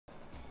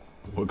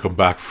Welcome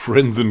back,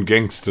 friends and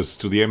gangsters,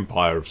 to the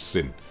Empire of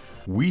Sin.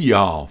 We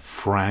are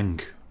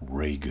Frank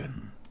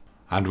Reagan.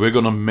 And we're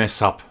gonna mess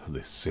up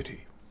this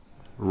city.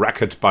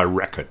 Racket by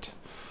racket.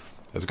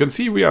 As you can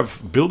see, we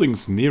have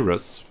buildings near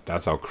us.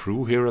 That's our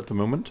crew here at the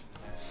moment.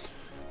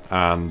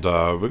 And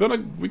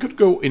we could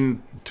go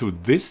into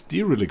this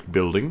derelict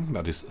building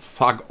that is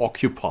thug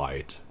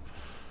occupied.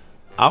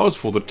 Ours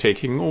for the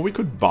taking, or we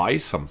could buy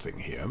something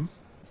here.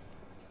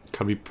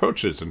 Can be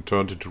purchased and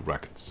turned into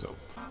rackets, so.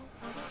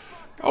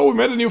 Oh, we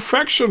met a new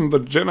faction, the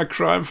Jenner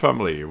crime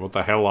family. What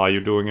the hell are you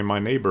doing in my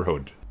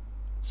neighborhood?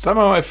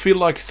 Somehow I feel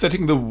like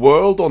setting the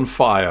world on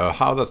fire.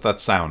 How does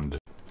that sound?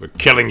 We're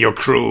killing your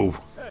crew.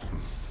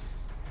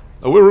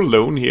 Oh, we're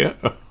alone here?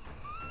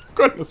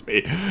 Goodness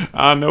me.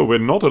 Ah, no, we're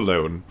not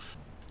alone.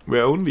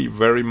 We're only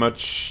very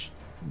much...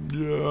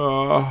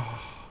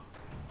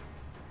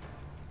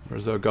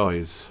 Where's our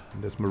guys?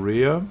 There's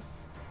Maria.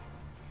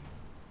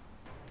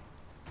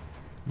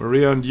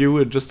 Maria and you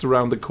are just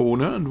around the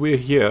corner, and we're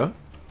here.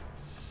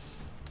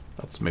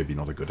 That's maybe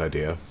not a good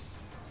idea.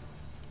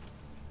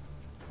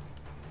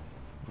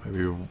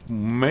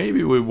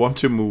 Maybe we want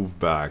to move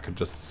back, I'm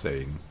just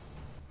saying.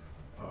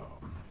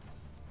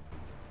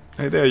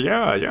 Hey there,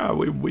 yeah,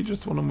 we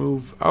just want to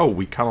move. Oh,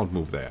 we cannot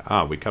move there.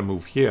 Ah, we can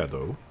move here,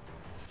 though.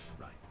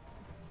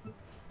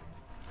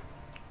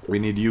 We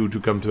need you to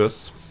come to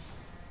us.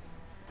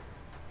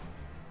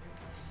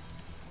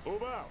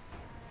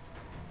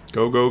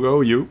 Go, go,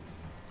 go, you.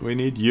 We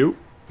need you.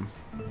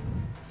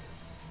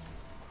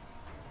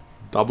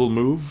 Double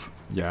move.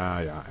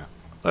 Yeah.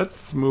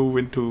 Let's move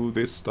into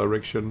this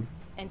direction.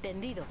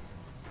 Entendido.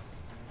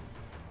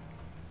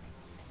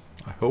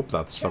 I hope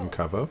that's some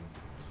cover.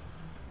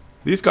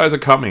 These guys are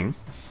coming.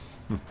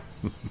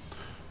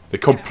 They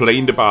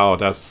complained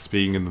about us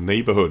being in the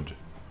neighborhood.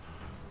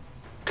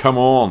 Come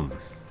on.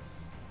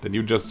 Then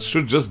you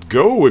should just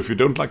go. If you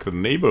don't like the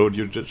neighborhood,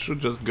 you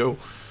should just go.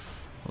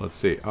 Let's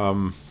see.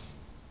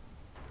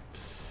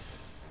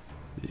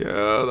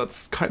 Yeah,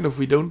 that's kind of...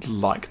 We don't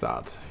like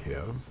that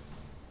here.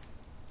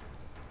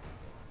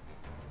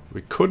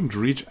 We couldn't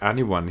reach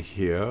anyone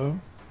here.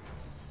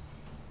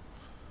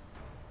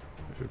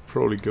 We should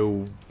probably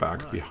go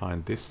back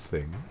behind this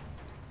thing.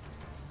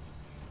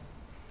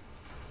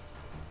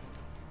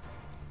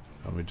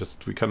 And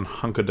we can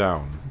hunker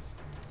down.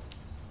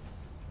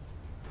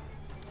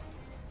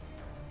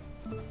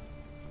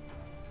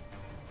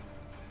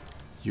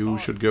 You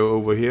should go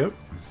over here.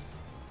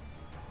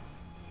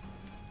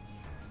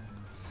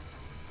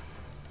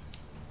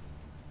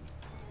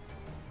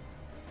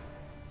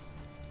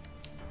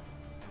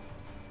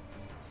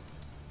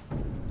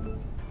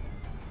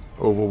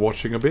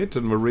 Overwatching a bit,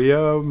 and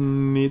Maria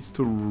needs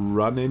to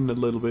run in a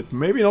little bit.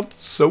 Maybe not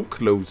so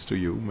close to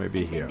you,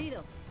 maybe here.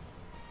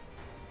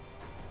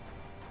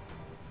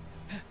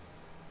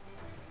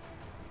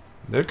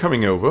 They're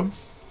coming over.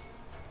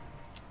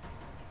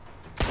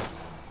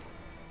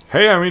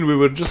 Hey, I mean, we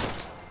were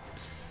just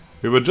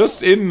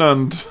in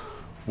and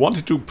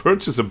wanted to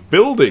purchase a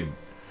building.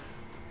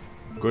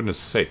 Goodness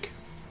sake.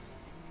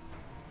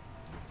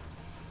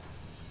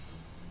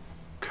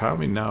 Can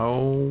we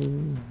now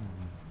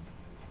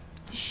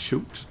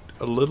shoot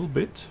a little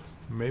bit,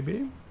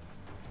 maybe?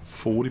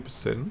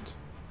 40%.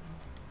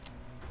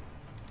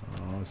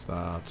 Oh, is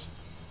that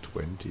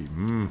 20?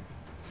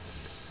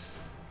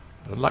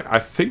 I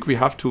think we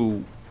have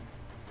to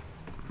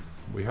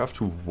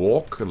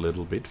walk a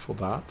little bit for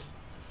that.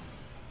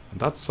 And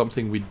that's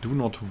something we do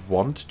not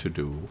want to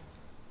do.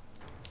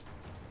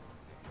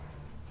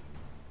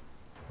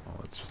 Oh,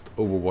 let's just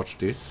overwatch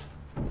this.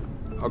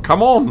 Oh,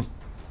 come on!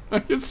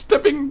 You're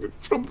stepping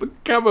from the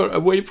cover,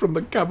 away from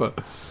the cover.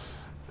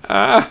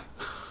 Ah!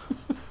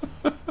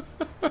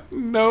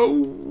 No!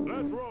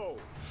 Let's roll.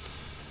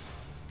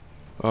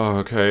 Oh,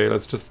 okay,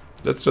 let's just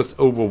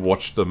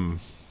overwatch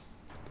them.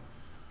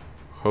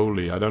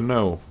 Holy, I don't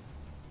know.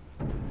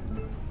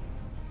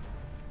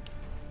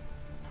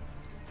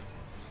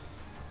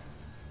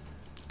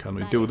 Can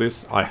we do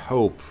this? I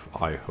hope.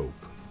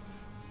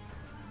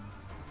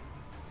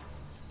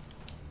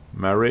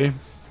 Mary?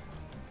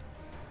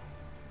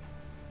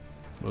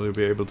 Will you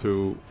be able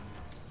to...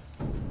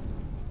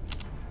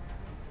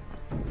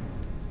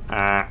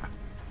 Ah.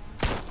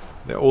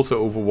 They're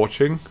also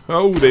overwatching.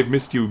 Oh, they've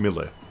missed you,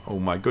 Miller. Oh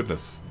my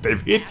goodness.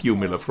 They've hit you,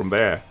 Miller, from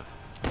there.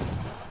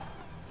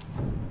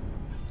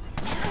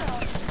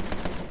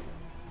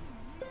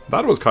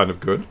 That was kind of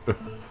good.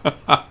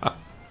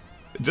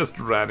 Just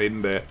ran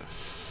in there.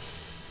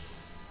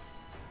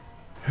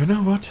 You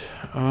know what?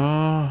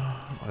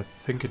 I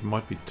think it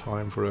might be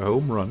time for a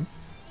home run.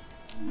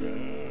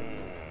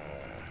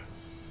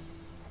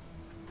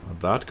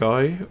 That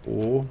guy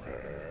or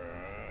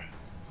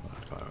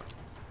that guy.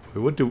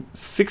 We would do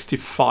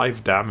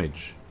 65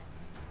 damage.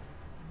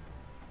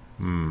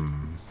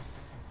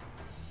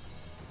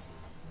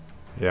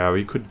 Yeah,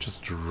 we could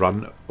just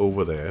run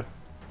over there.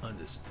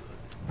 Understood.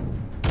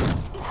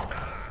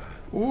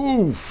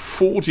 Ooh,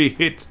 40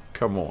 hit.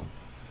 Come on.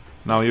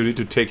 Now you need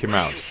to take him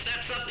out.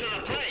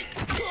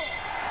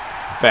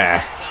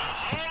 Bah.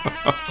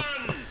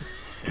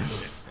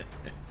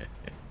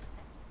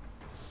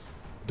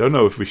 Don't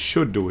know if we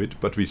should do it,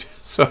 but we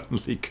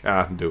certainly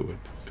can do it.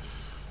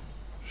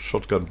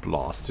 Shotgun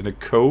blast in a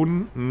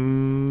cone.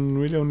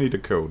 We don't need a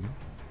cone.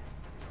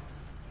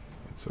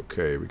 It's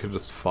okay. We can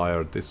just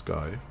fire at this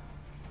guy.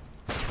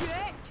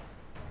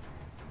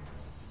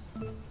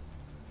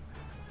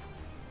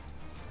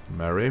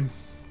 Mary,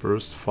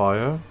 burst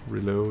fire,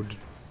 reload,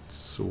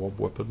 swap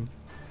weapon.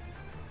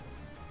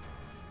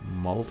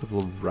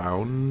 Multiple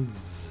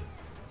rounds.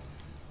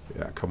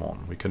 Yeah, come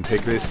on. We can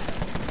take this.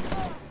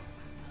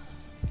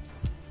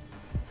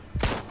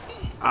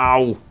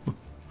 Ow!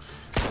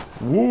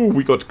 Woo,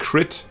 we got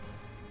crit.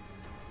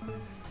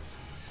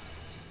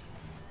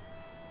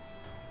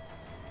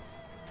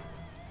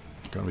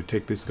 Can we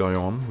take this guy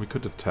on? We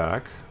could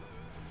attack.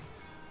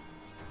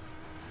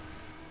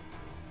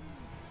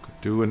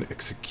 Could do an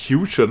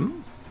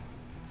execution.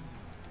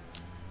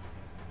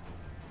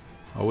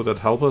 How would that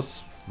help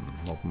us?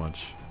 Not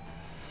much.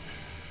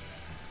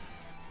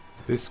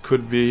 This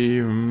could be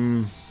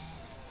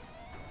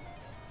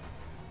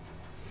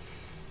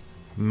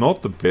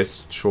not the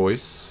best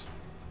choice.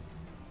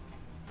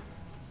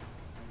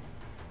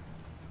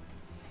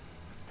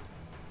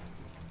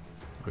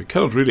 We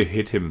cannot really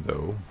hit him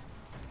though.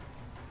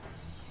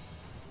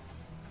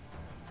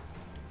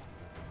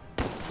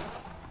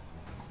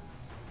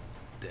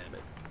 Damn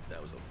it,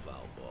 that was a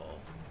foul ball.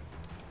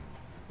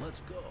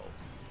 Let's go.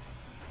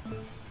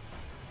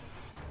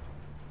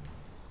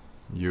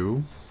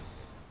 You.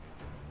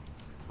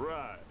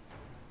 Right.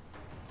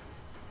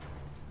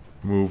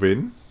 Move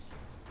in.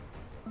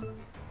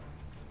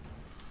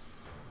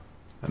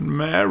 And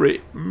Mary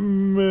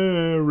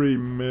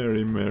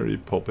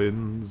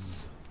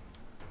Poppins.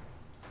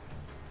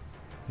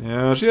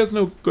 Yeah, she has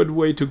no good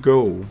way to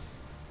go.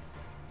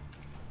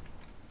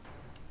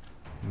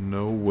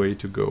 No way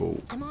to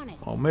go. I'm on it.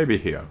 Or maybe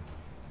here.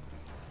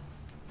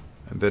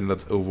 And then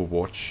let's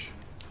overwatch.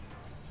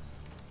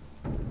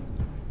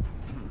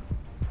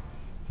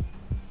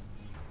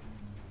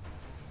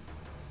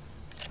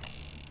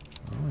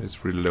 Oh,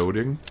 it's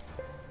reloading.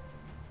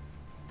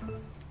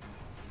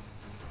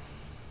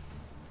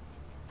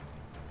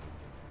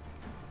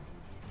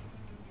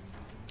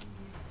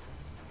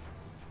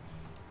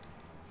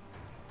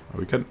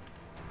 We can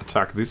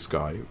attack this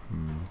guy.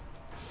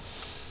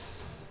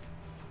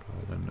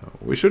 I don't know.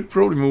 We should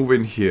probably move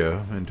in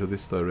here, into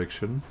this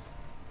direction.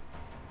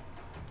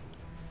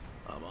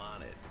 I'm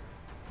on it.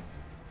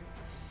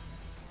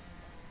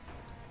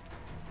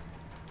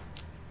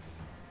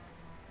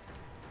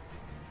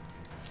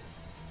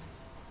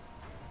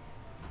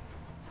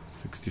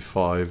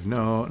 $65.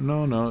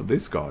 No.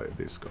 This guy.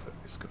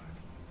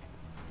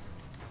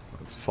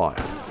 Let's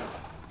fire.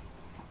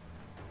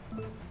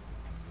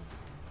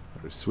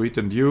 Very sweet.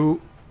 And you?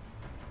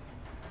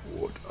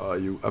 What are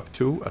you up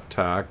to?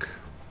 Attack.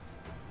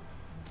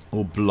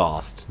 Oh,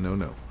 blast.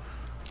 No.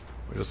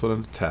 We just want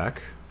an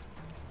attack.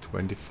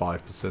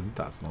 25%.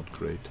 That's not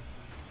great.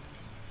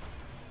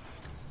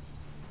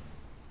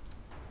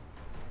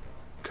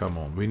 Come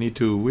on. We need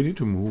to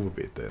move a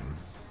bit then.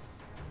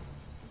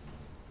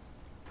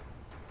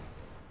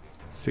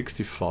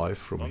 65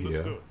 from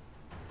Understood. here.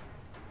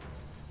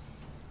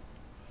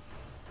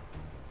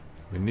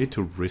 We need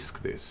to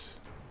risk this.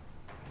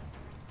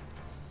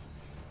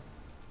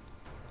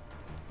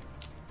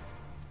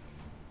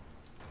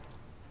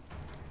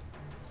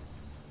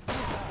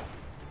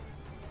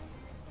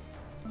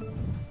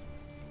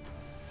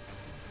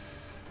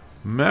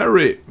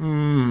 Mary!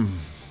 Can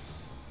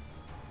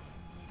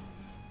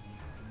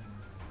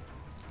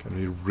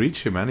we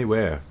reach him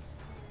anywhere?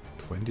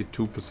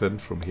 22%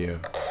 from here.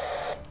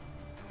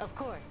 Of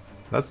course.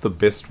 That's the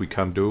best we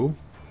can do.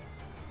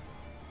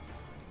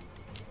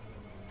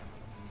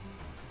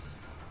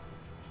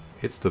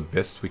 It's the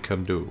best we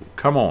can do.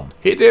 Come on,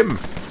 hit him!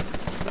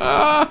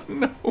 Ah,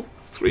 no!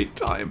 3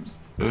 times.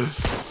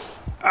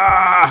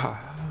 Ah!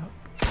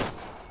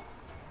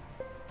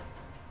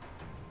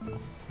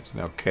 He's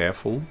now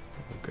careful.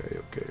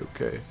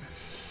 Okay.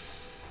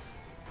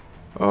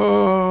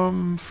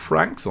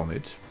 Frank's on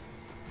it.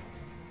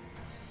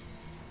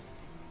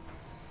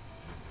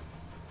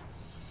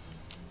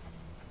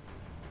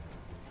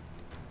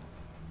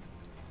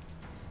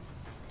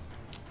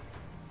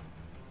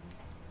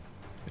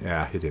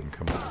 Yeah, hit him,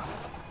 come on.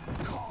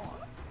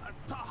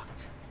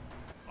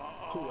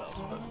 Who else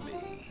but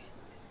me?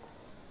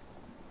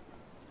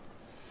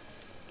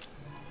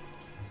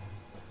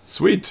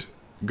 Sweet.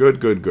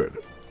 Good.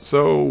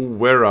 So,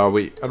 where are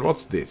we? And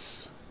what's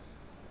this?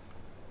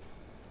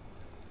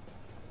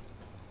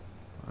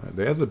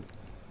 There's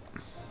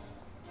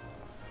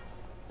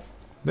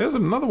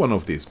another one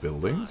of these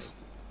buildings.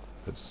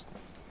 That's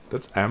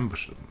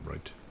ambushed,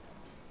 right?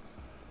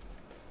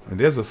 And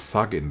there's a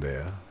thug in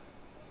there.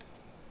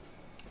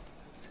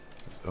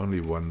 There's only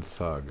one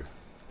thug.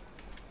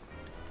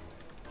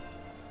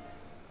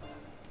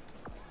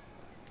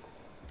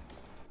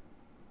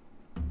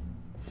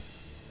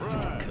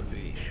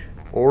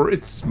 Or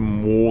it's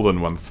more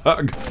than one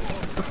thug.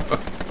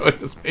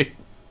 It's me.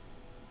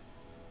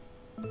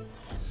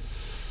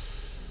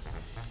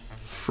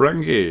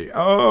 Frankie.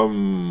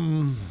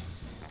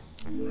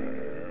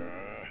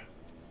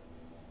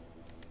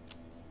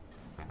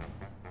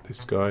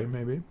 This guy,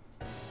 maybe?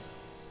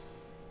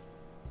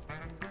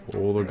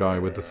 Or the guy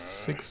with the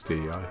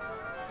 60.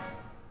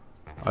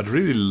 I'd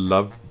really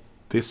love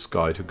this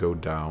guy to go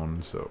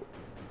down, so...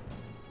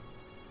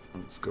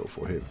 Let's go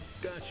for him.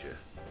 Gotcha.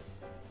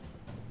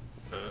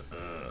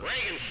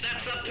 Reagan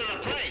steps up to the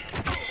plate.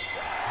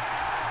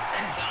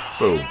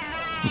 Boom.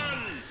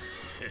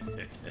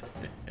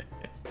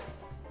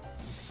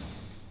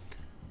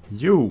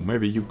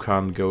 Maybe you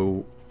can't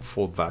go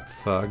for that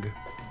thug.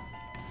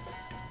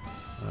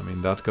 I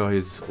mean, that guy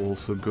is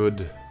also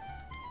good.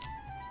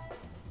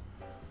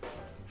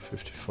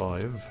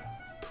 55.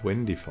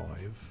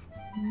 25.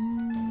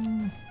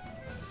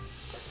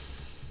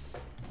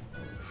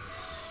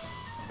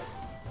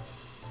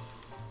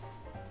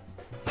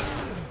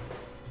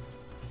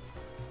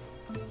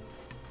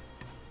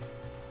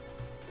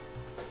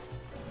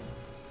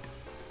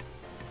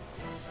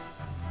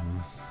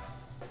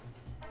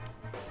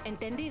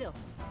 Entendido.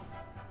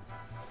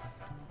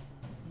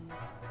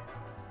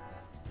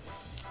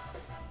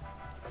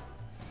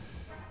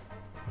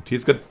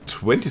 He's got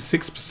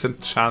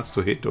 26% chance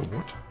to hit, or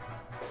what?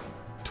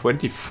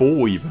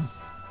 24 even.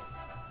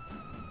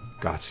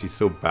 God, she's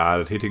so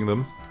bad at hitting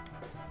them.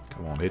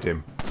 Come on, hit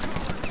him.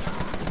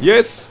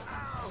 Yes!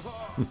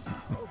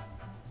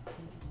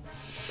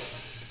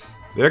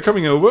 They're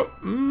coming over.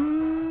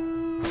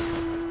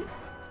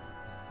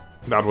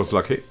 That was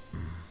lucky.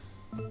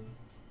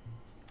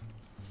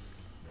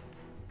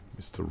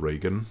 Mr.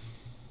 Reagan.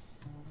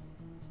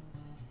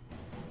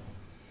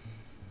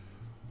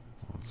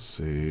 Let's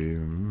see.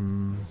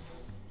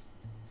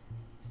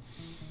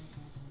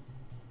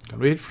 Can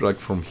we hit like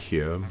from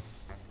here?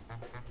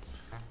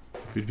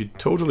 We'd be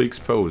totally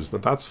exposed,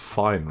 but that's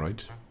fine,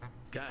 right?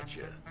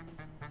 Gotcha.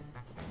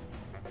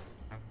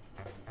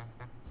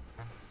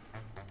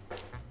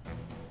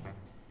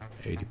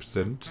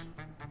 %.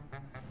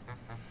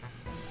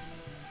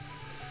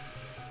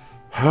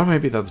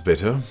 Maybe that's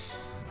better.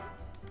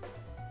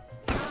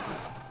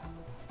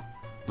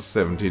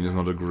 17 is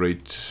not a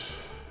great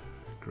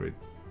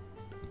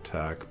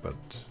attack, but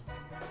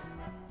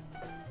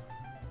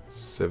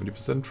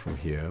 70% from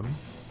here.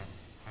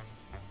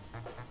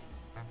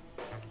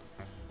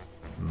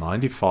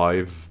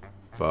 95,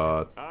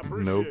 but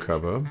no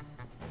cover.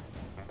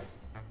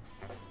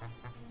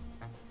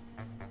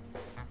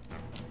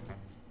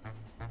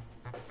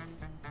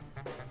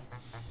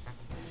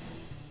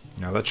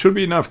 Now that should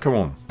be enough. Come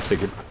on, take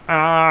him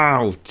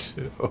out.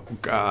 Oh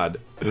God.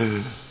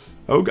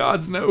 Oh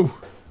gods, no.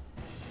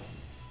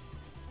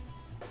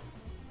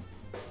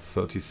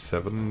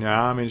 37.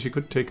 Yeah, I mean, she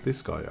could take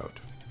this guy out.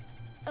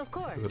 Of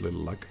course. With a little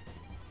luck.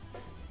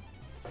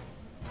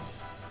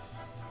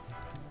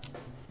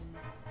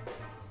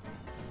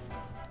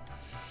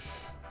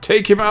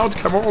 Take him out!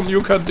 Come on,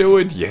 you can do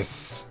it!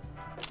 Yes!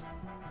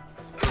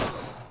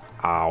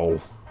 Ow.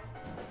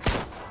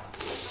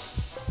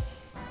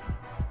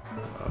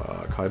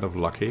 Kind of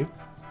lucky.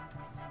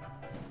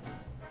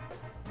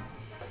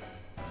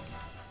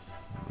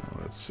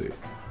 Let's see.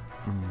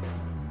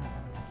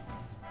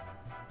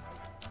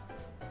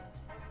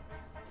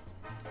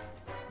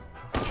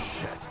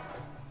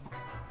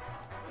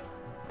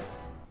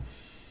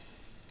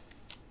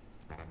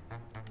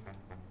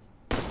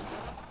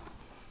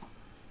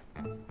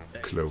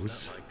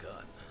 Close.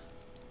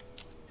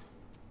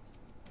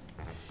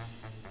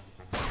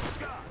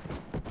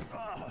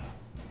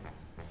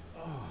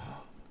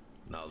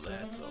 Now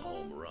that's a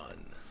home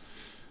run.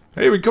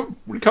 Hey, we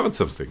recovered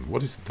something.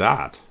 What is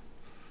that?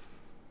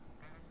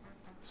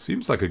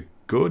 Seems like a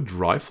good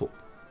rifle.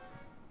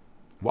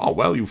 Wow,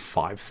 value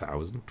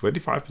 5,000.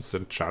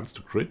 25% chance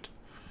to crit.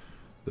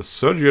 The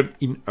Surgeon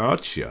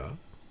Inertia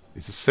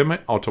is a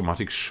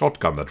semi-automatic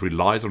shotgun that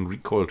relies on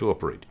recoil to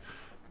operate.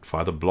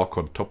 Fire the block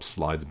on top,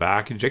 slides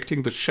back,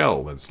 ejecting the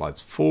shell, then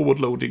slides forward,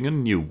 loading a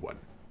new one.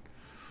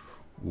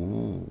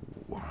 Ooh,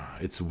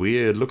 it's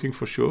weird looking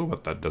for sure,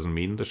 but that doesn't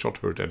mean the shot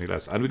hurt any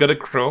less. And we got a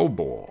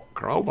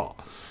crowbar.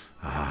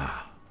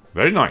 Ah,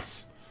 very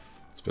nice.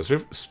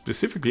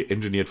 Specifically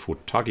engineered for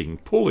tugging,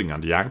 pulling,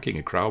 and yanking.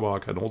 A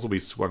crowbar can also be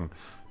swung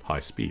at high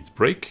speeds.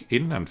 Break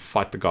in and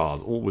fight the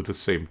guards, all with the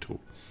same tool.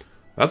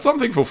 That's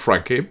something for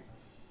Frankie.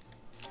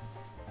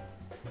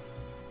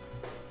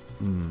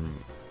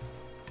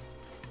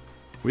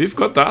 We've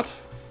got that.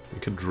 We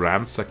can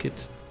ransack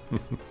it.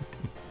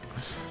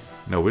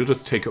 No, we'll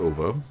just take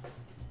over.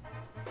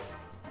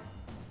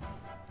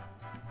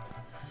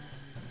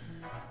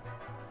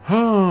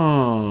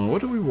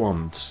 What do we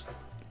want?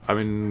 I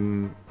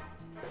mean,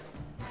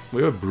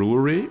 we have a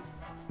brewery.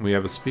 We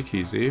have a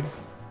speakeasy.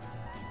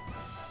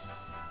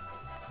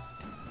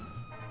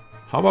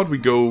 How about we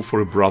go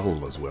for a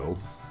brothel as well?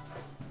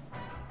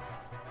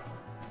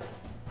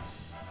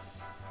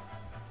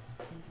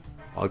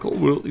 Alcohol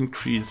will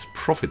increase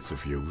profits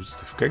if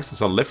used. If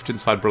gangsters are left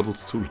inside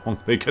brothels too long,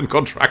 they can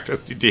contract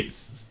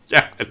STDs.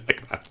 Yeah, I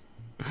like that.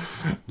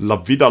 La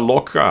Vida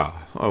Loca.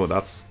 Oh,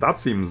 that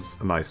seems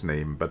a nice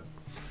name, but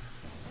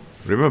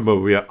remember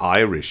we are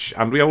Irish,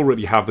 and we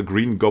already have the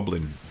Green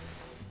Goblin.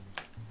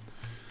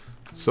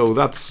 So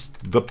that's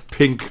the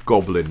Pink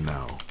Goblin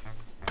now.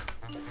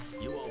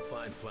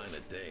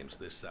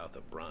 just south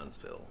of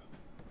Bronzeville.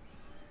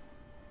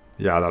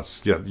 Yeah,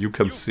 that's you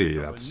can see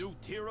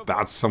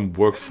that's some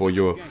work for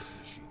your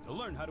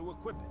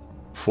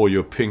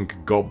pink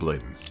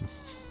goblin.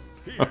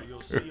 Here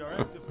you'll see our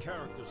active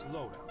characters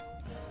loadout.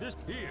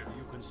 Here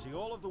you can see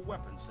all of the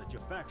weapons that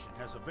your faction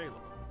has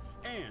available,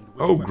 and which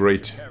Oh, weapons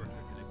great. your character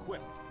can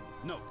equip.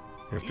 Note,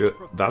 If each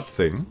that profession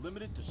thing. is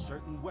limited to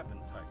certain weapon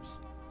types.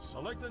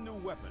 Select a new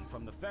weapon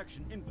from the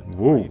faction inventory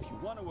Whoa. if you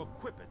want to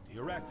equip it to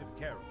your active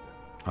character.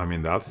 I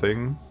mean, that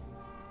thing.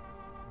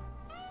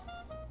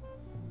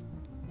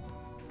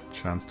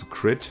 Chance to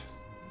crit.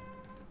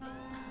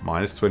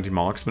 Minus 20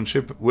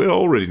 marksmanship. We're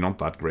already not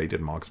that great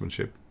at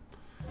marksmanship.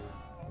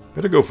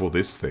 Better go for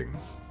this thing.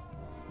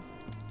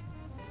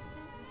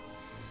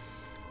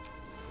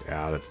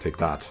 Yeah, let's take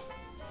that.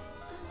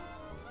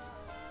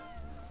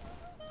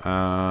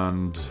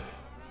 And...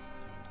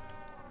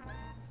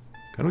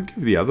 can we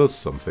give the others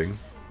something?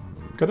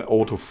 Got an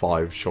auto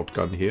 5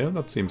 shotgun here.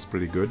 That seems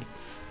pretty good.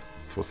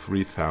 It's for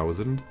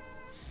 3,000.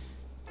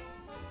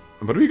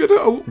 But we got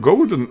a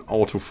golden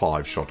auto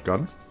 5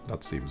 shotgun.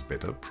 That seems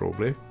better,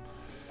 probably.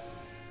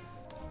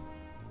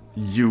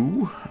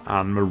 You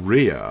and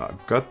Maria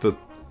got the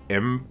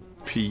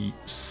MP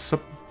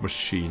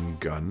submachine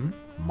gun.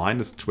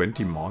 Minus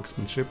 20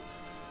 marksmanship.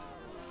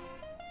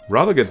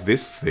 Rather get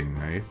this thing,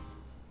 eh?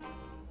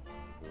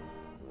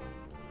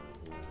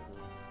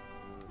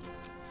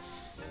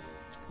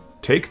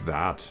 Take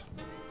that.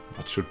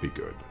 That should be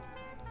good.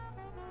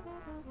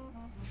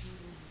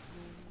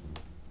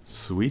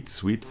 Sweet,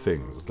 sweet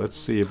things. Let's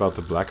see about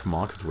the black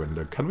market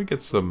window. Can we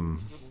get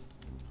something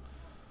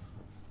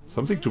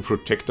to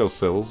protect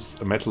ourselves?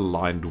 A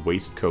metal-lined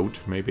waistcoat,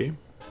 maybe?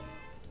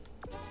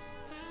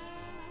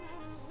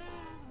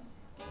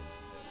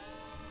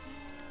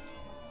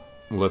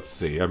 Let's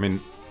see. I mean...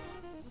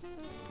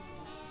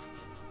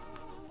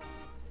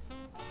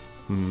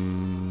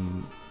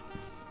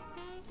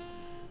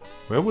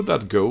 where would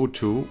that go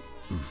to?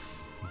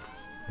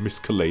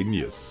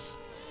 Miscellaneous.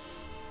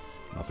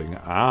 Nothing.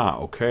 Ah,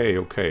 okay,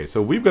 okay.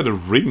 So we've got a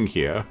ring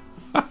here.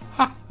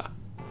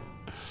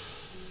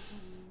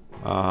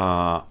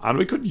 And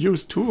we could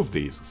use 2 of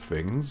these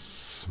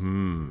things.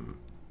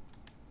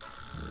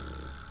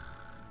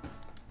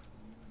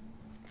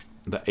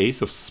 The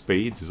Ace of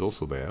Spades is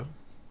also there.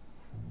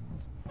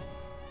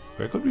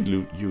 Where could we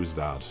use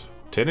that?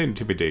 10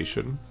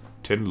 intimidation,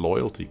 10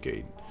 loyalty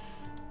gain.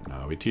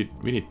 No,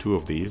 we need 2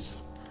 of these.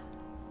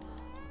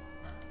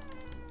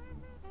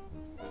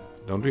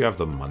 Don't we have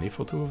the money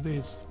for 2 of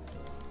these?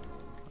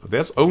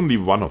 There's only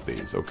 1 of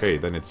these. Okay,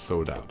 then it's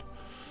sold out.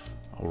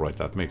 Alright,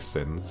 that makes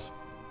sense.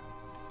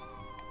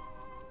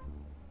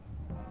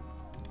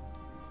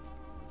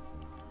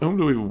 Whom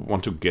do we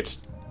want to get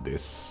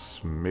this?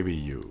 Maybe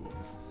you.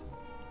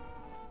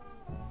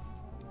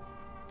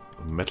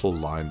 A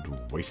metal-lined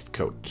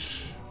waistcoat.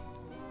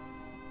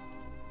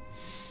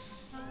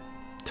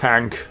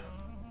 Tank.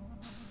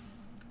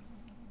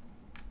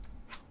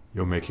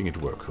 You're making it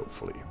work,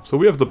 hopefully. So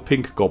we have the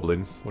pink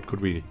goblin. What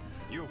could we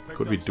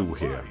do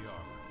here?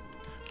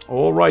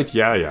 All right,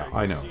 yeah,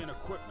 I know.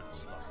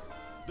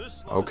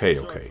 Okay,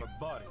 okay.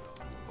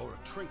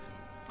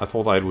 I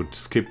thought I would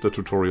skip the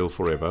tutorial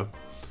forever.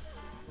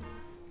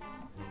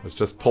 It's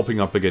just popping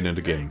up again and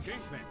again. Hey,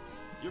 Kingpin,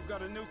 you've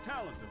got a new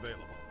talent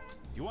available.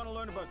 You want to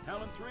learn about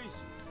talent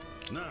trees?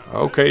 No.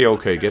 Okay,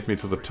 okay, get me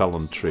to the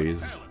talent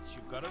trees.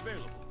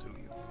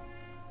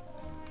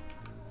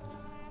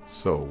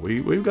 So,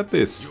 we've got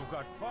this. You've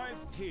got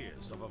 5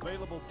 tiers of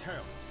available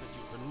talents that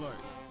you can learn.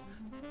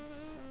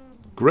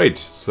 Great,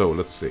 so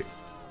let's see.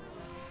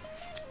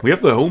 We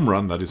have the home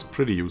run, that is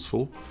pretty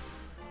useful.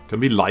 Can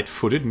be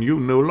light-footed, and you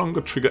no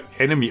longer trigger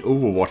enemy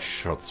overwatch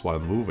shots while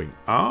moving.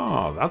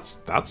 Ah,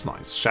 that's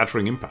nice.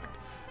 Shattering impact.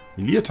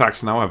 Melee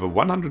attacks now have a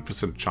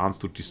 100% chance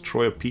to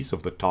destroy a piece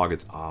of the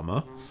target's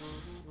armor.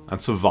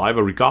 And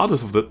survivor,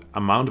 regardless of the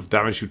amount of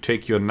damage you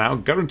take, you are now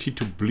guaranteed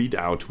to bleed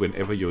out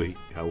whenever your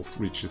health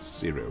reaches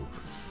 0.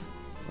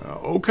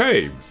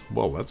 Okay,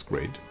 well that's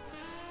great.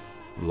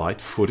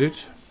 Light-footed.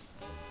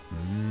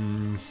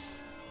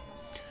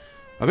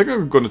 I think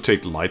I'm going to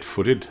take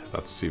light-footed.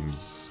 That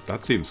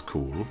seems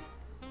cool.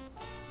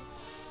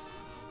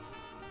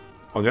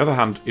 On the other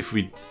hand, if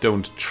we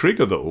don't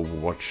trigger the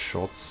overwatch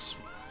shots,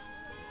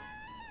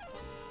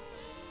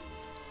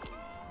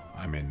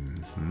 I mean,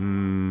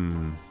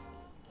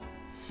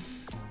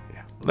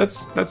 yeah,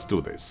 let's do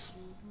this.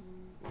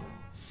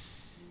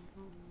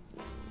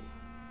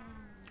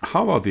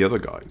 How about the other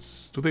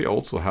guys? Do they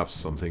also have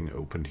something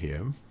open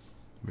here?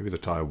 Maybe the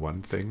tier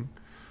 1 thing.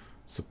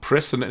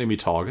 Suppress an enemy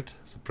target.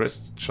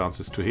 Suppressed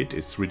chances to hit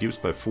is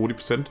reduced by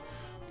 40%.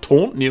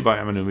 Taunt nearby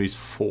enemies,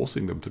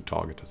 forcing them to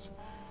target us.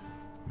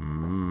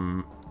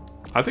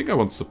 I think I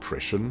want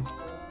suppression.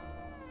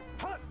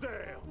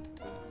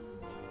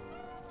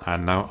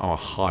 And now our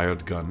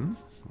hired gun.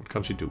 What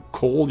can she do?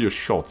 Call your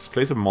shots.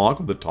 Place a mark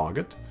on the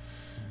target.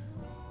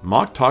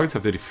 Marked targets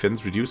have their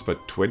defense reduced by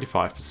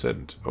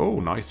 25%. Oh,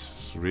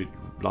 nice.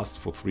 Lasts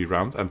for 3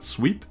 rounds. And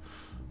sweep.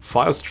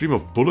 Fire a stream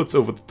of bullets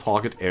over the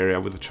target area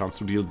with a chance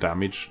to deal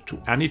damage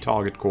to any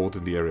target caught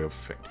in the area of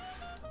effect.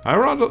 I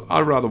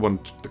rather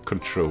want the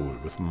control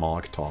with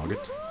mark target.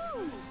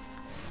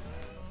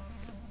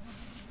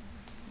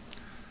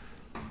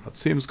 That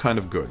seems kind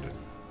of good.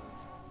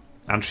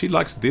 And she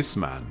likes this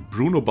man,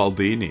 Bruno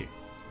Baldini.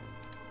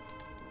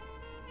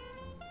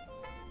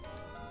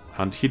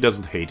 And he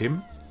doesn't hate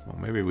him? Well,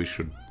 maybe we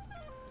should...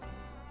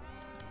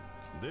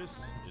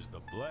 This is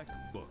the Black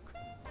Book.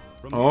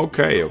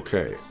 Okay,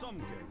 okay. Some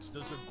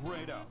gangsters are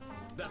grayed out.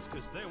 That's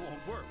because they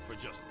won't work for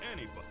just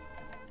anybody.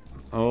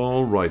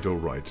 Alright,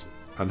 alright.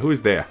 And who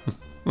is there?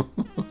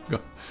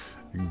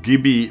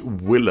 Gibby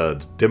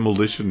Willard,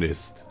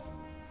 Demolitionist.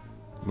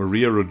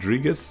 Maria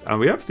Rodriguez. And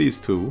we have these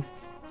two.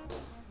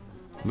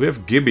 We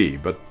have Gibby,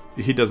 but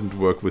he doesn't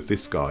work with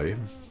this guy.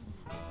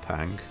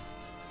 Tank.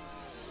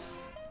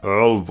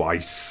 Earl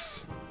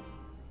Weiss.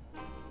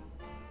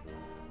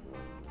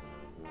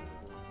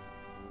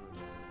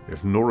 We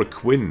have Nora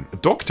Quinn. A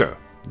doctor.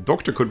 A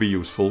doctor could be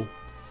useful.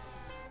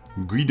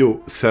 Guido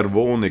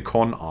Cervone,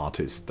 con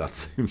artist. That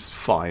seems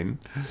fine.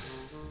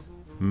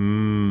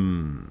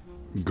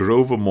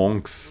 Grover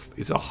Monks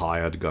is a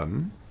hired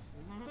gun.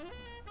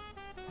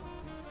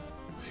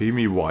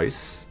 Hemi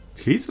Weiss.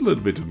 He's a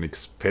little bit of an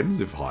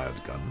expensive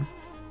hired gun.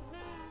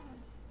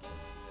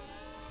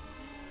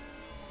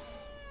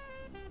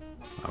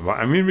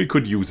 I mean, we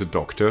could use a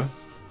doctor.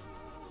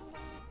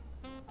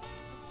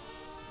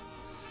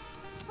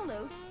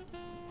 Hello.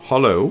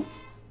 Hello.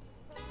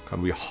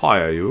 Can we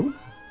hire you?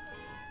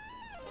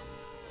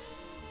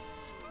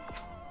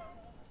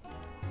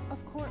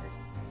 Of course.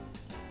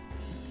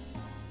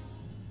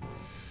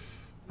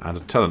 And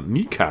a talent.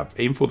 Kneecap.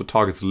 Aim for the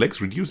target's legs.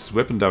 Reduces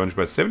weapon damage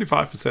by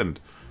 75%.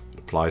 But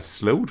applies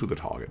slow to the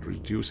target.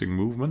 Reducing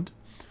movement.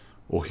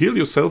 Or heal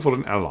yourself or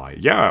an ally.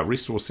 Yeah,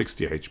 restore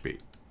 60 HP.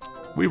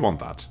 We want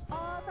that.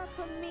 Oh, that's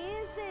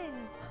amazing.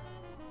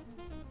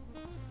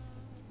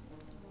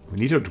 We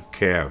need her to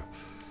care.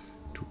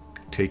 To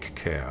take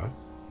care.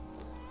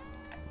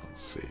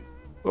 Let's see.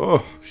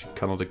 Oh, she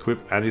cannot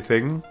equip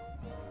anything.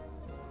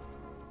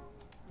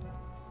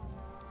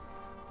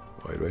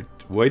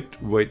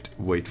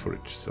 Wait for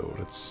it. So,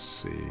 let's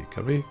see.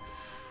 Can we?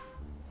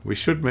 We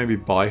should maybe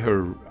buy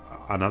her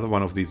another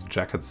one of these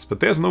jackets. But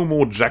there's no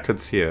more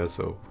jackets here,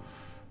 so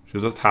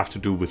she'll just have to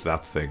do with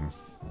that thing.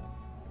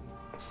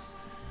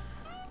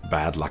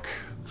 Bad luck.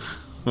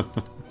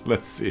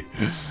 Let's see.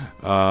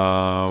 We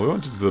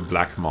want to do the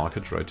black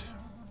market, right?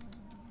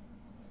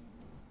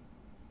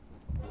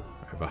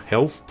 We have a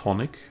health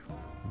tonic.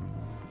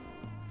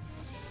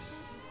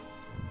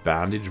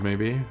 Bandage,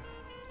 maybe.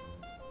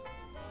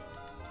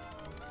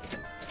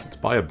 Let's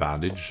buy a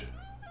bandage.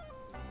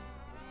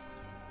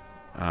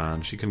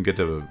 And she can get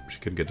a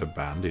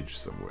bandage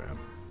somewhere.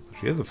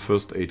 She has a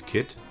first aid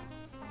kit.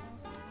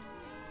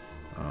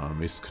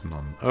 Misk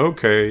none.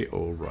 Okay,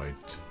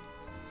 alright.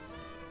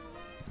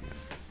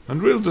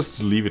 And we'll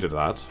just leave it at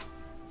that.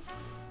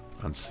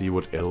 And see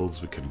what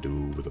else we can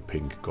do with a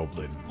pink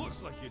goblin.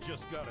 Looks like you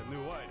just got a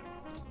new item.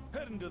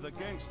 Head into the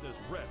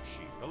gangster's rep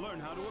sheet to learn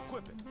how to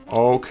equip it.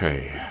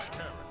 Okay. Each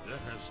character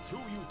has 2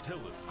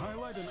 utilities.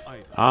 Highlight an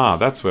item. Ah,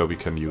 that's where we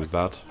can use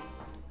that.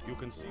 You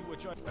can see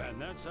which item,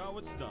 and that's how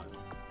it's done.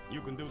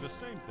 You can do the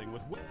same thing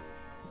with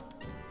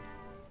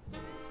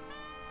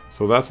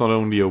So that's not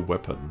only a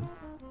weapon.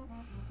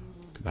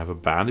 You can have a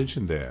bandage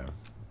in there.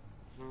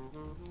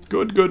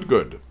 Good, good,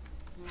 good.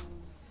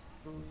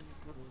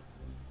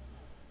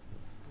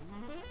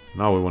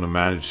 Now we want to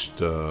manage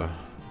the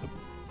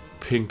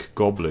pink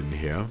goblin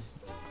here.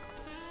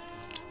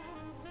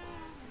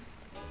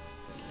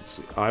 Let's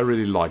see. I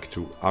really like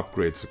to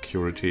upgrade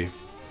security.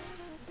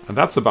 And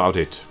that's about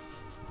it.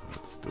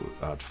 Let's do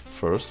that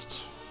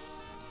first.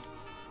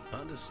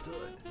 Understood.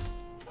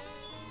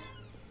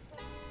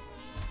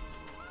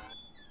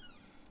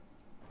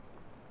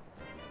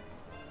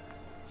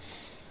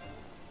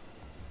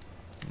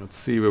 Let's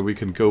see where we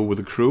can go with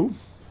the crew.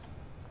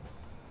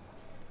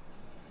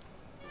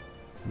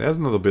 There's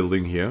another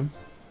building here.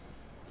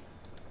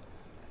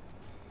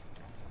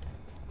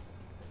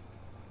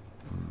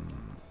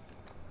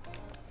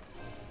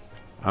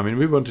 I mean,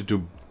 we wanted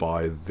to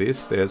buy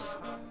this. There's...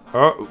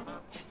 Oh!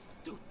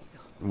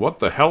 What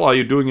the hell are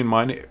you doing in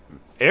my...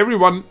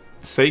 Everyone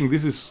saying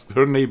this is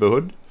her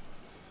neighborhood.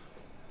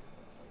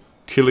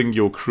 Killing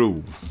your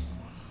crew.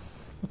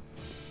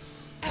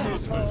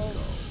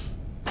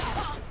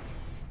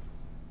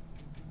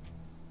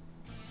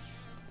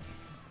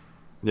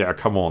 Yeah,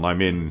 come on,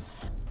 I'm in.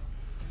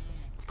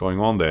 What's going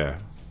on there?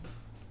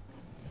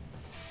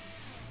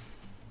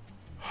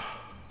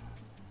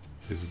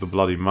 This is the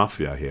bloody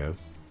mafia here.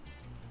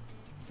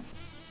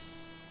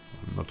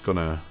 I'm not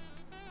gonna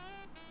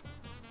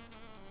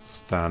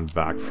stand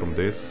back from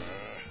this.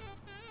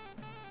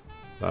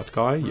 That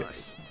guy?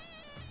 Yes.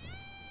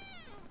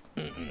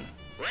 Reagan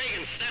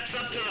steps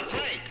up to the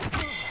plate.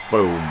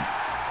 Boom.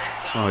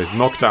 Oh, he's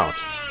knocked out.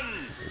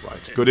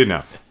 Right, good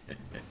enough.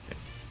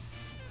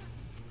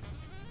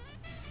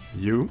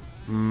 You?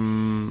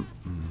 Can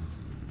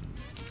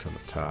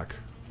attack.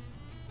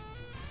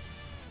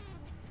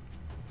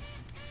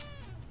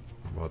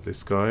 about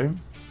this guy?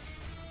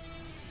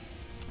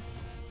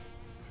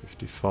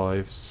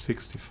 55,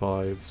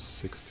 65,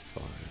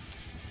 65.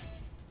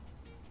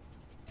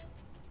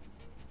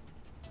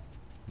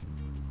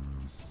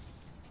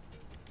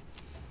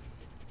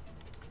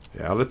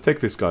 Yeah, let's take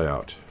this guy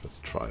out. Let's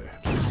try.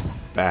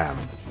 Bam.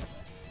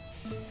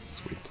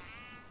 Sweet.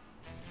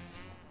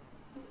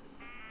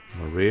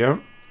 Maria.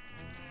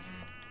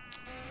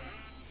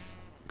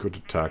 Could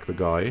attack the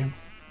guy.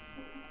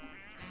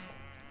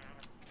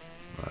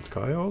 That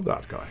guy or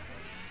that guy?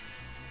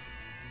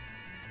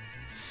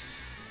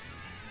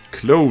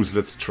 Close,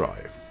 let's try.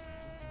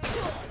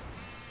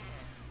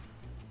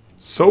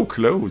 So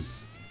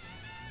close.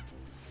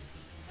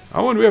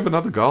 Oh, and we have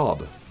another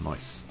guard.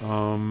 Nice.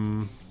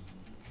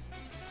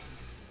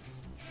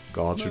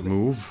 Guard should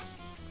move.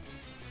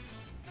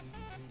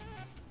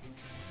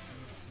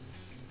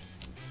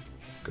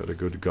 Got a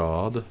good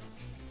guard.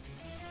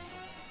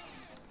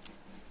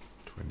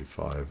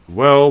 25.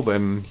 Well,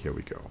 then, here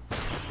we go.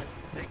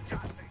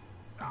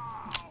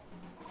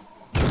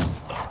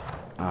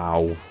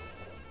 Ow.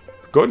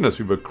 Goodness,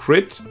 we were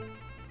crit.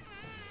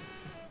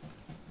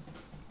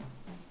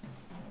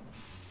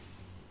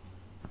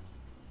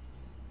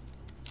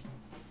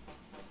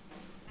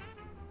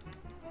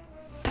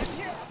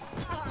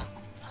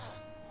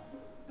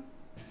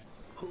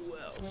 Who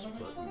else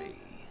but me?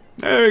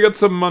 Hey, we got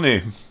some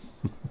money.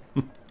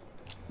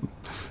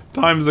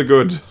 Times are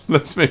good.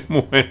 Let's make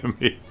more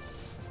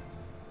enemies.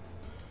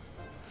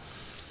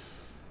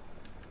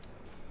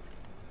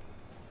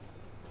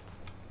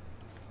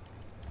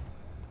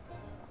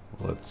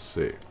 Let's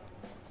see.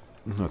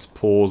 Let's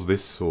pause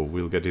this so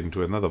we'll get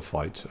into another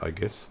fight, I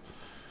guess.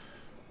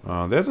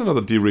 There's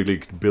another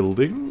derelict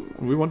building.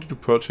 We wanted to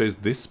purchase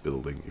this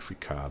building if we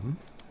can.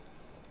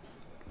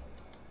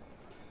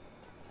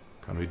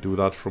 Can we do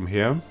that from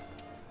here?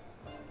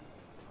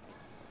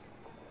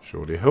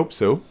 Surely hope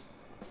so.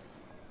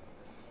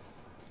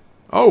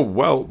 Oh,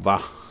 well,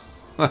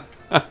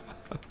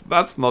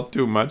 that's not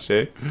too much,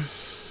 eh?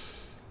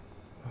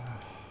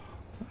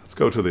 Let's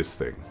go to this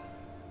thing.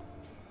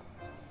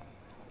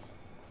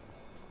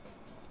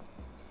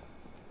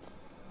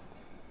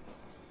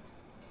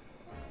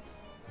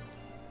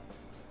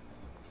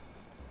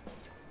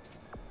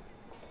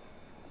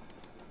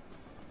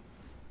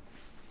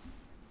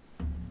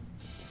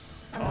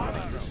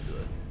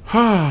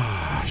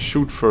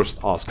 Shoot first,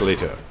 ask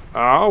later.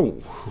 Ow!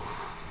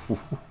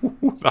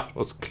 That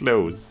was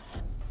close.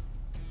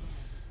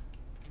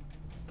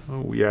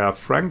 Oh yeah,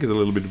 Frank is a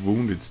little bit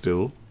wounded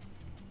still.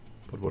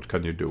 But what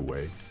can you do,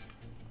 Way?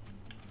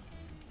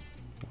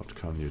 What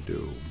can you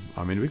do?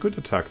 I mean, we could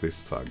attack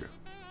this thug.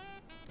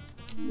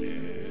 Yeah.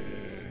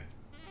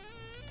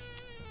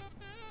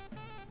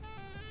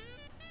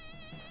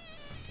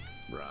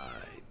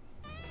 Right.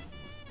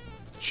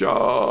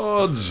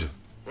 Charge!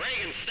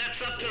 Reagan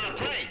steps up to the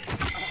plate.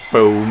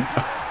 Boom.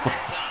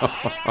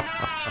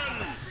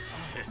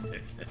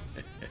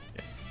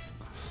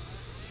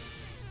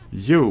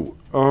 You,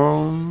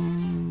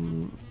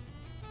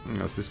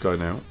 that's this guy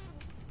now.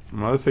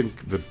 I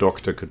think the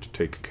doctor could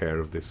take care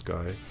of this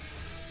guy.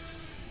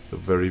 The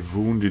very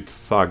wounded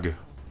thug.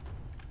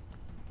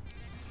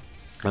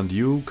 And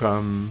you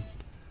can...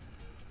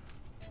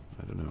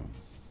 I don't know.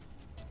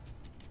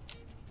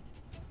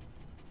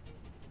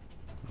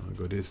 How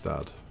good is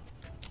that?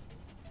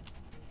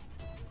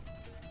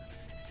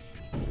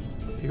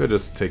 You could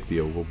just take the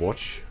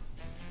Overwatch.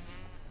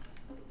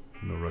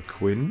 Nora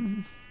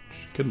Quinn.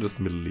 She can just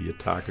melee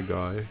attack a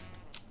guy.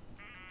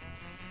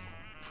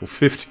 For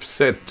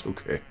 50%,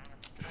 okay.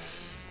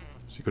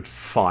 She could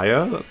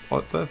fire that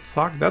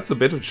thug. That's a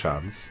better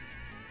chance.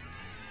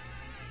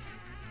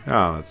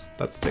 Yeah,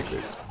 let's take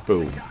this.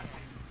 Boom.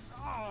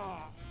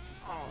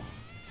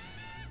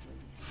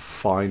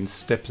 Fine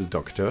steps,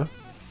 Doctor.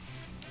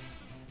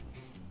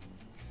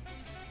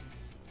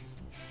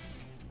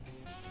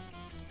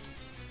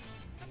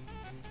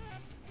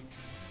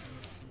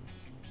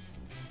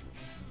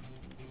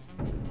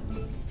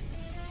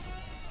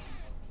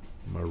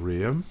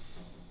 Maria.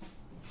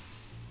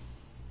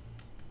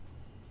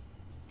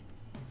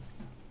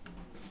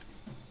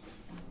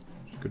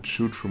 She could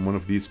shoot from one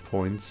of these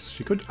points.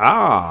 She could...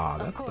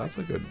 Ah! That's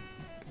a good...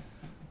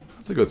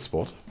 That's a good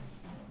spot.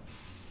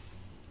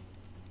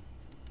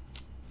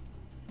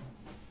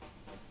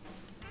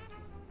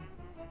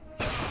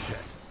 Shit.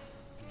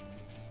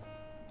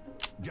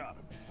 Got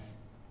him.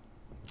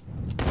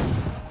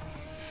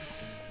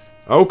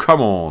 Oh,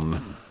 come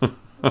on!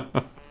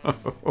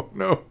 Oh,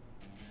 no!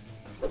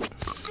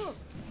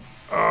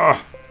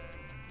 Ah!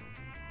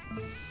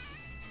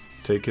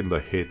 Taking the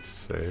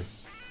hits, eh?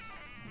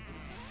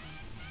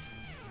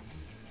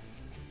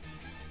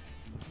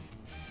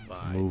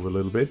 Bye. Move a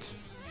little bit.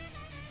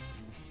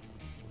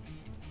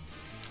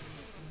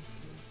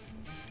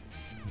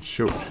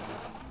 Shoot.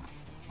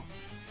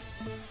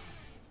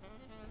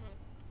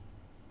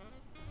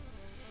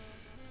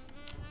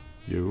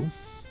 You.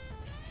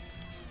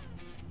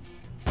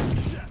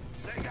 Shit.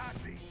 They got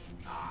me.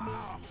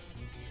 Ah.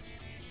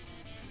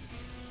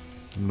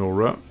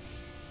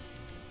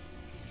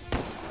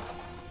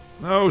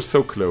 Oh,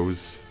 so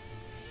close.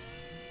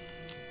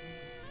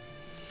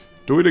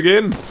 Do it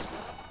again.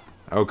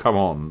 Oh, come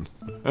on.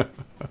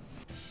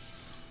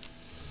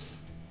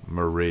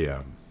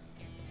 Maria.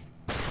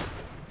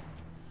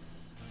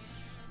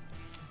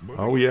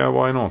 Oh yeah,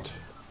 why not?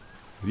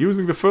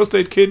 Using the first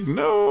aid kit?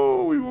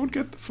 No, we won't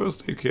get the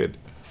first aid kit.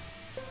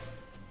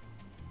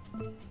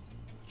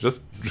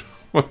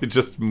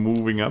 Just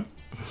moving up.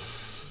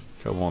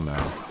 Come on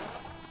now.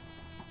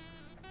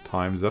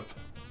 Time's up.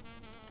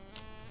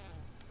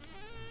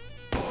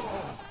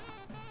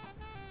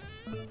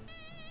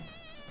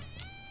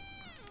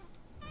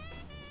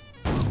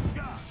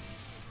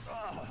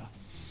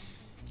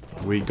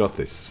 We got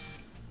this.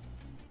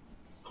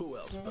 Who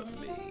else but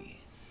me?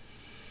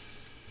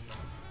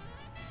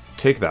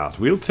 Take that.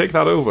 We'll take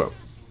that over.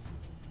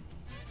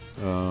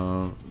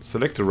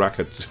 Select a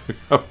racket.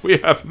 We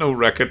have no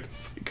racket.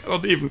 We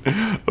cannot even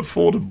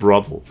afford a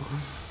brothel.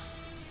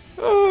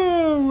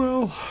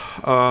 Well.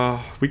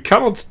 We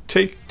cannot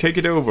take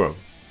it over.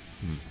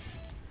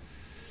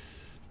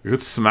 We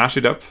could smash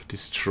it up,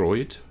 destroy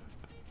it.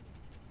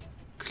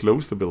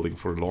 Close the building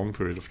for a long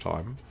period of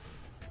time.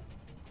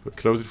 But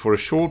close it for a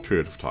short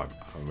period of time.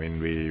 I mean,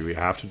 we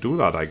have to do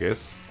that, I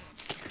guess.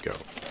 Go.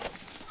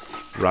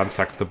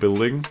 Ransack the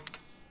building.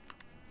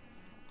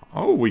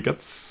 Oh, we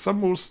got some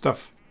more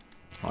stuff.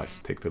 Nice,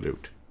 take the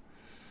loot.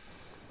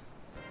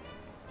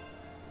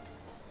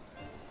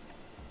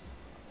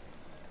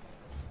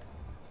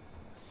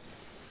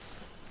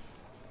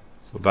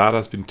 So that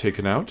has been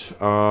taken out.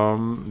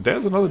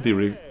 There's another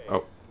theory.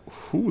 Oh,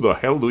 who the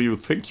hell do you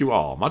think you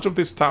are? Much of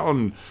this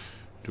town...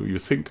 Do you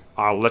think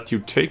I'll let you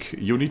take?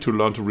 You need to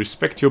learn to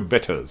respect your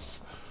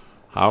betters.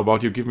 How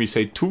about you give me,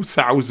 say,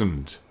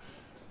 2,000?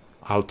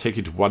 I'll take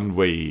it one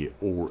way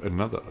or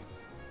another.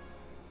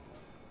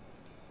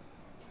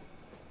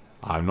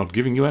 I'm not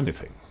giving you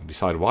anything.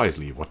 Decide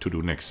wisely what to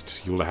do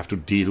next. You'll have to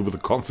deal with the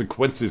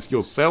consequences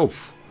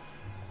yourself.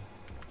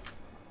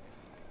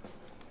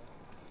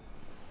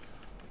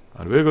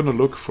 And we're gonna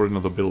look for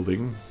another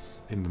building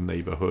in the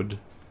neighborhood.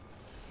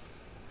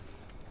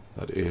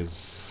 That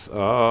is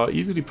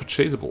easily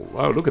purchasable.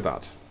 Oh, look at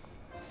that.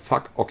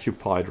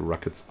 Thug-occupied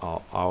rackets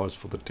are ours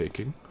for the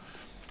taking.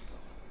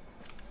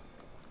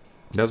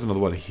 There's another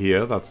one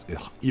here that's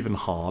even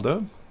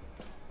harder.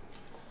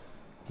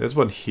 There's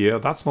one here.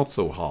 That's not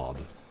so hard.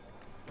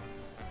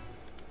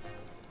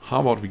 How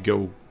about we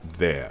go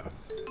there?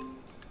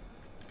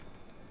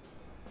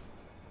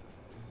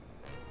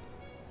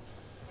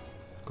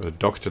 Got a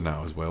doctor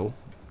now as well.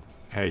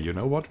 Hey, you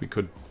know what? We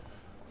could...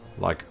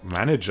 like,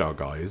 manage our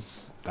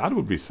guys. That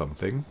would be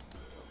something.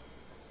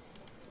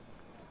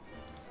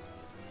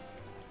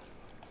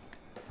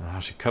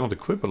 She cannot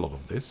equip a lot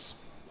of this.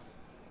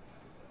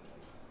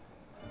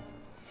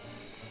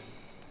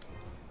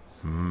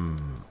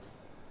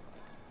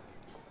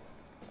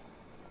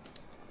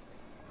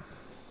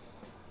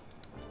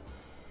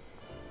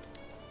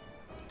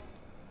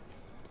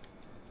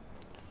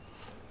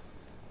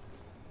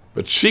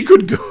 But she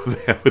could go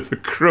there with a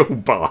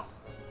crowbar.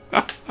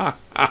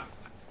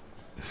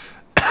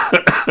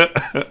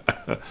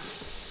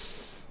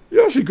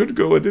 Yeah, she could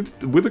go with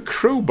it with a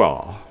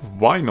crowbar.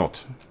 Why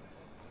not?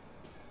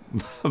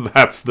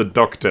 That's the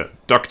doctor.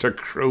 Dr.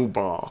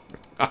 Crowbar.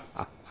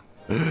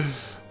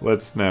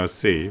 Let's now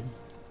see.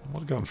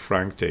 What can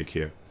Frank take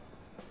here?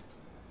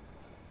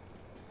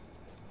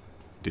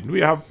 Didn't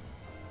we have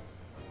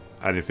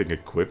anything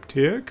equipped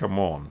here? Come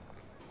on.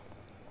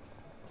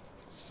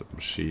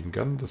 Submachine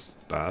gun.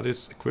 That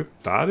is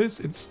equipped. That is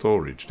in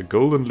storage. The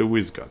Golden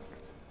Louis gun.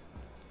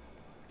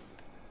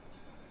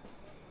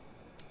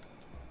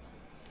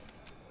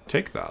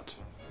 Take that.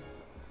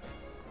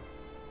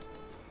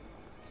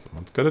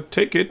 Someone's gotta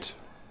take it.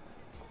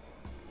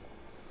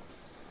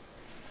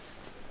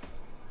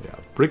 Yeah,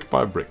 brick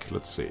by brick.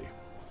 Let's see.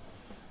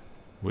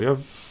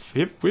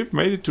 We've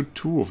made it to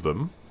 2 of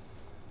them,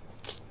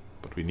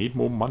 but we need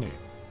more money.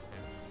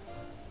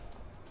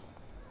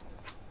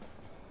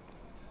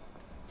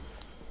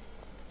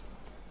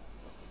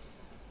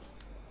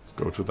 Let's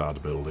go to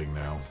that building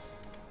now.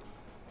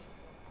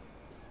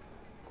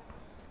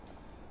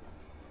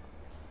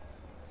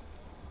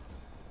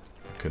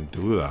 Can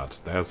do that.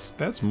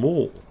 There's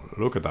more.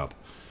 Look at that.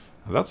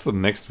 That's the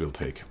next we'll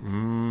take.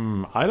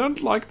 I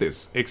don't like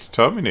this.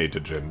 Exterminate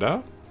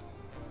agenda.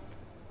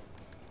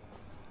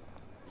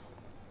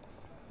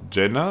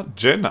 Jenna.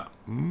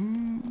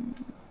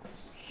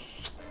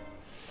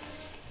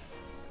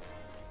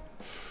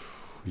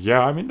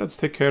 Yeah, I mean, let's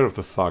take care of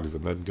the thugs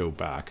and then go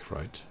back,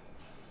 right?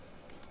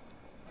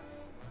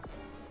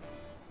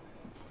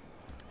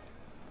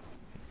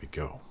 Here we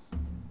go.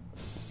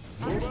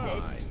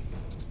 Understood.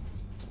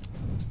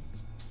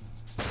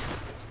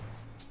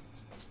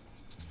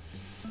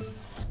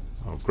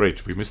 Oh,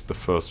 great. We missed the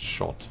first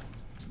shot.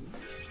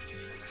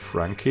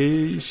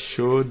 Frankie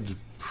should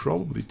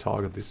probably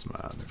target this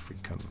man if we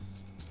can.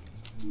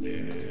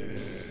 We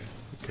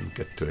can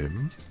get to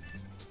him.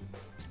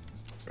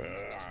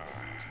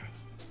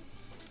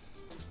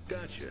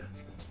 Gotcha.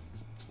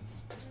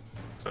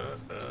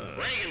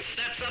 Reagan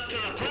steps up to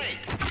the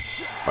plate.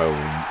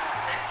 Boom.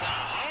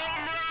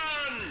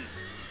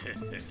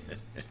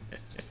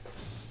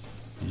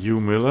 You,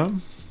 Miller.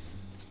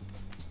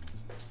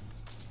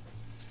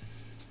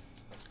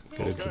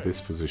 Get into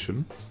this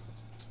position.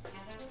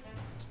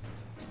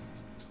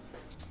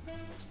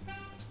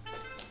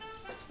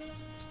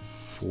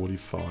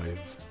 $45.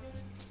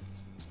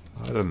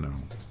 I don't know.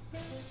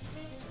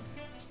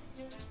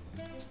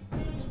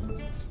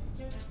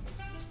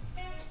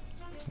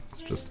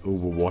 Let's just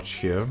overwatch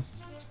here.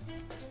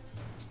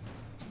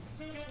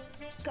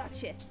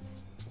 Gotcha.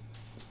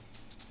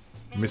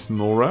 Miss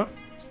Nora.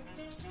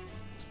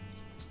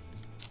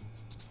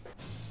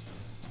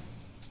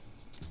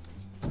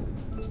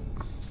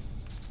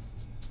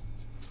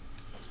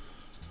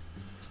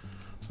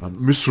 And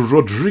Miss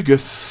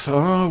Rodriguez.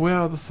 Ah, where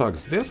are the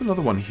thugs? There's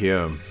another one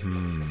here.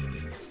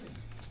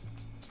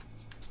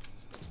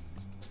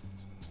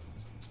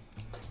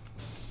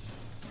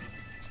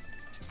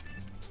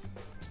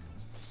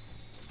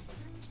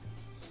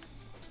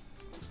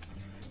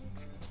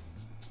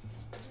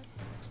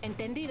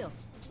 Entendido.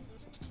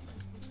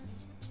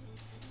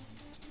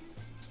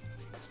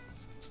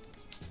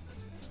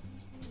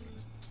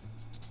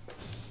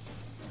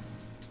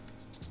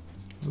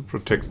 We'll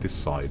protect this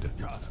side.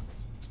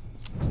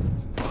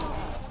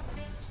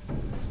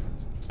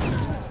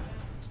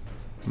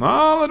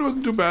 No, that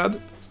wasn't too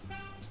bad.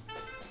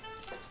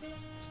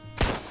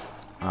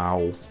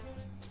 Ow.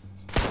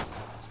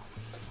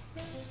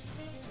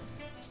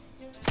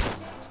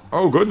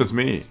 Oh, goodness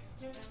me.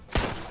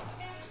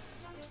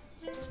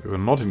 We were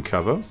not in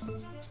cover.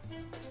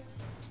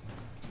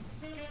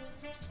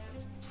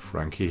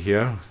 Frankie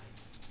here.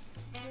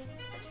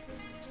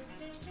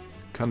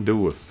 Can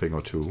do a thing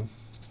or two.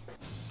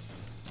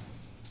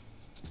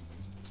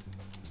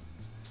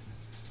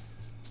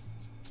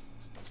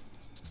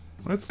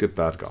 Let's get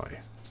that guy.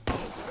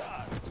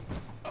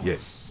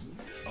 Yes.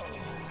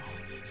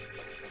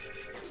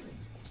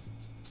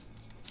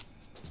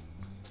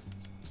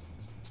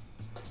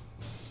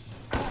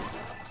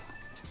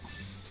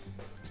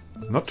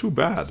 Not too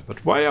bad,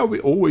 but why are we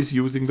always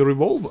using the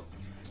revolver?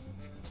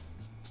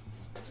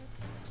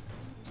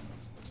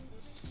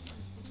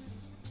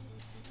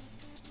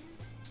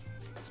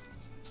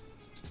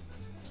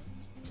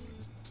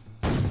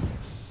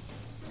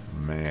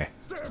 Meh.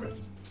 Damn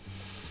it!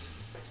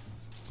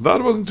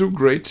 That wasn't too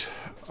great.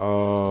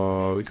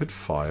 We could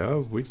fire.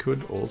 We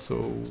could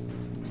also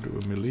do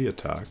a melee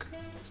attack.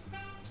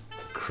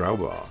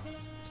 Crowbar.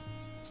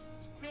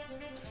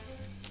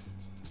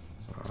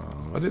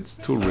 But it's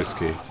too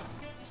risky.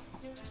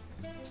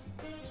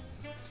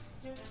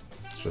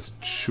 Let's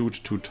just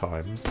shoot 2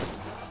 times.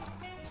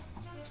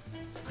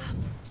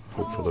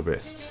 Hope for the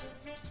best.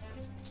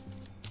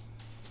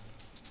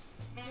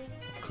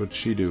 What could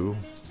she do?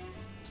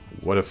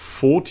 What a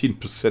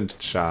 14%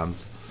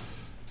 chance.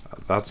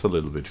 That's a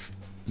little bit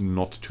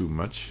not too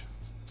much.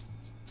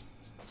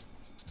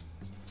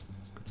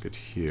 Could get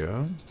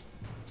here.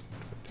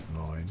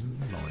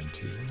 29,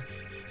 19.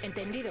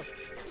 Entendido.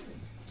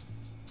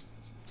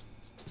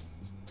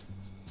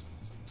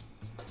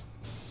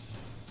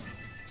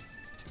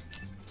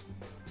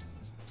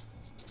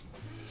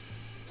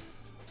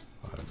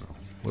 I don't know.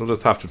 We'll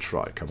just have to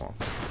try. Come on.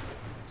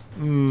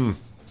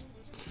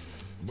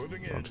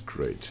 Moving in. Not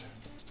great.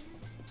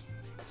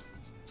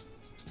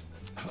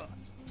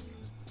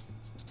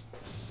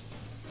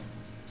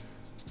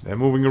 They're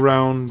moving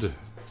around.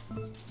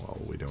 Well,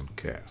 we don't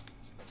care.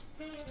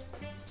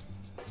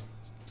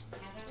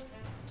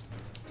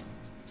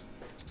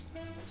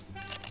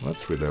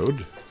 Let's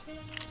reload.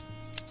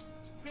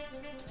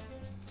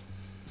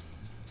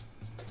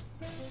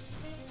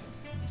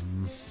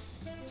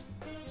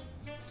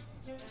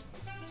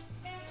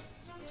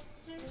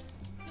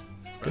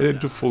 Get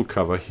into full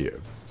cover here.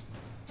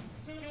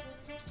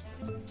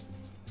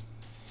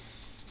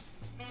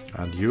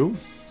 And you?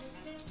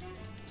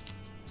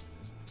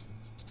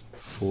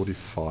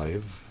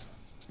 45.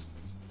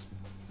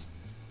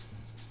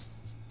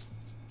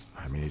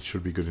 I mean, it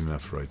should be good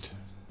enough, right?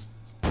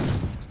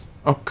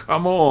 Oh,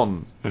 come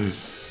on!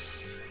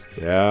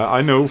 Yeah,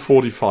 I know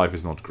 45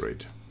 is not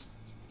great.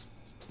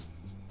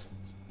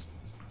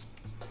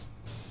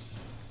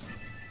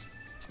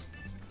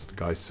 The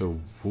guy's so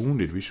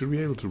wounded. We should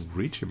be able to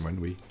reach him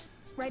when we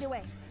Right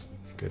away.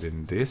 get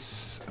in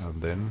this, and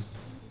then...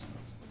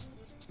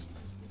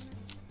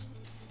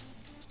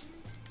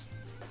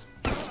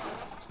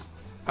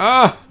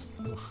 Ah!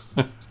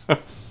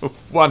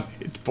 1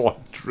 hit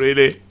point,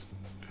 really?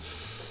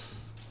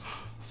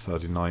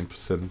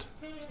 39%.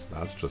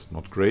 That's just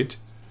not great.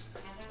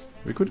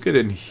 We could get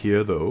in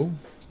here, though.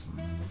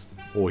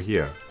 Or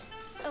here.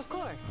 Of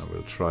course. I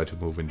will try to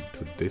move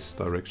into this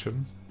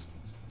direction.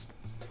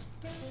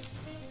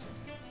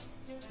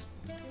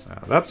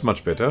 That's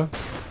much better.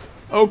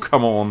 Oh,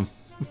 come on.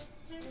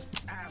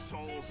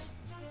 Assholes.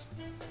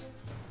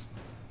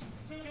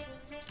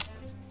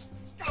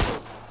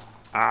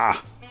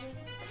 Ah!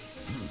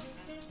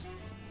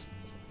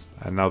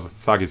 And now the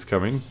thug is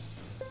coming.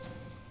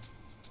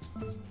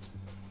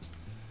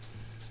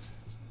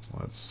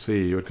 Let's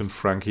see, what can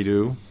Frankie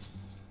do?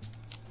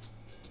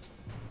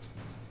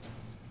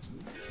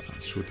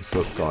 Shoot the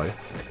first guy.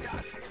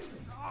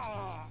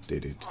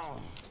 Did it.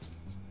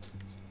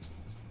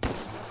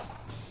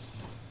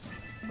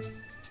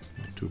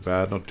 Not too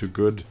bad, not too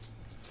good.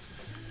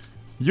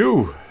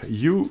 You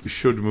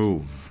should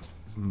move.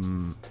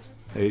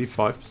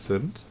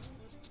 85%.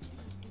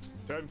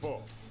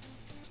 10-4.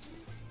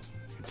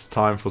 It's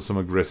time for some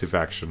aggressive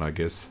action, I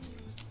guess.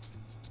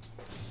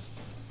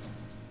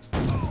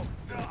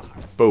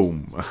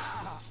 Boom.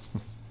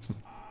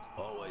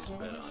 Always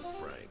bet on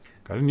Frank.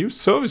 Got a new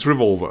service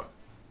revolver.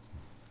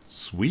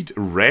 Sweet,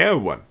 rare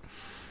one.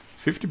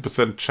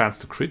 50% chance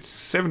to crit,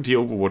 70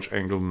 overwatch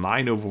angle,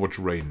 9 overwatch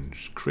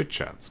range. Crit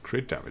chance,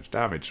 crit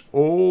damage.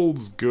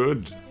 All's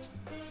good.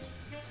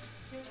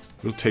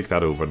 We'll take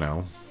that over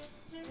now.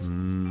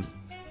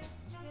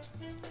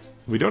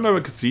 We don't have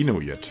a casino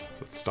yet.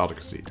 Let's start a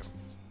casino.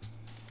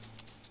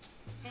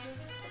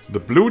 The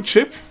blue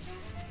chip?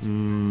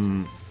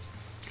 No,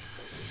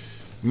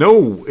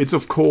 it's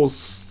of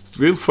course...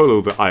 We'll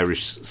follow the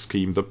Irish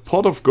scheme. The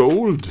pot of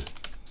gold.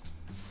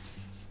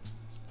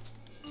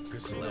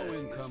 Casino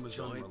income is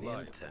joint in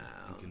unreliable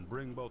town. and can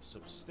bring both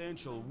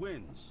substantial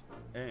wins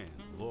and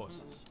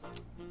losses.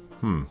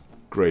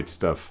 Great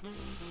stuff.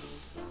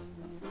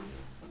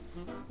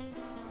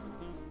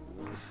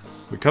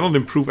 We cannot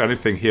improve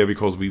anything here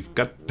because we've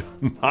got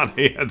no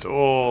money at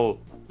all.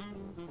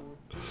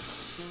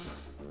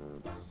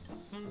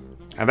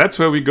 And that's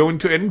where we're going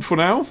to end for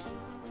now.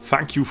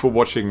 Thank you for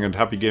watching and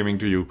happy gaming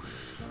to you.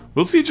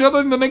 We'll see each other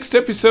in the next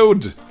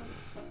episode.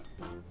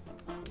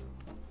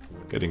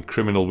 Getting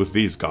criminal with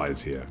these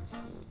guys here.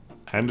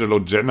 Angelo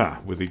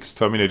Jenna with the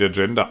Exterminator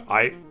agenda.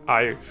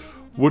 I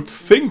would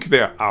think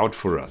they're out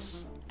for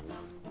us.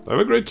 Have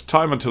a great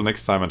time until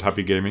next time and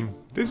happy gaming.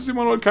 This is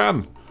Immanuel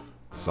Khan,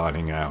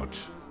 signing out.